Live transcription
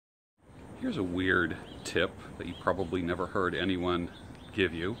Here's a weird tip that you probably never heard anyone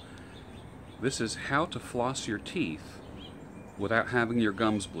give you. This is how to floss your teeth without having your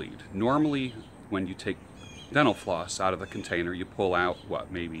gums bleed. Normally, when you take dental floss out of the container, you pull out,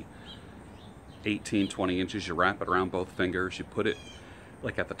 what, maybe 18, 20 inches, you wrap it around both fingers, you put it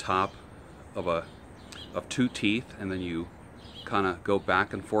like at the top of two teeth, and then you kind of go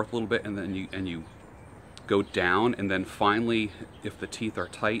back and forth a little bit, and then you go down, and then finally, if the teeth are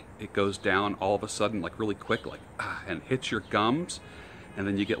tight, it goes down all of a sudden, like really quick, like and hits your gums, and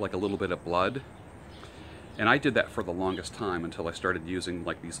then you get like a little bit of blood. And I did that for the longest time until I started using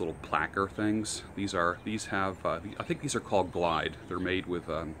like these little placker things. These have I think these are called Glide. They're made with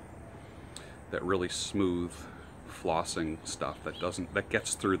that really smooth flossing stuff that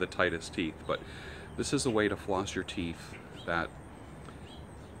gets through the tightest teeth. But this is a way to floss your teeth that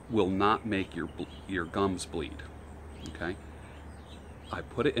will not make your gums bleed. Okay, I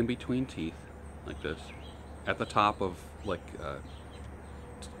put it in between teeth like this, at the top of like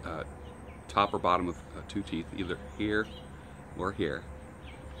top or bottom of two teeth, either here or here.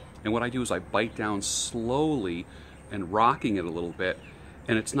 And what I do is I bite down slowly and rocking it a little bit,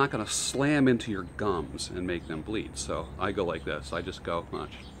 and it's not going to slam into your gums and make them bleed. So I go like this. I just go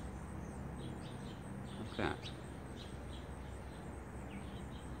much like that,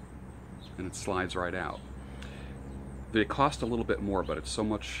 and it slides right out. They cost a little bit more, but it's so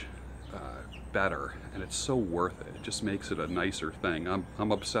much better, and it's so worth it. It just makes it a nicer thing.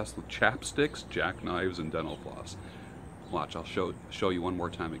 I'm obsessed with chapsticks, jackknives, and dental floss. Watch, I'll show you one more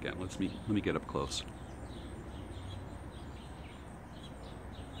time again. Let me get up close.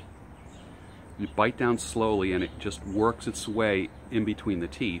 You bite down slowly, and it just works its way in between the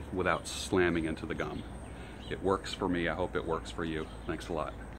teeth without slamming into the gum. It works for me. I hope it works for you. Thanks a lot.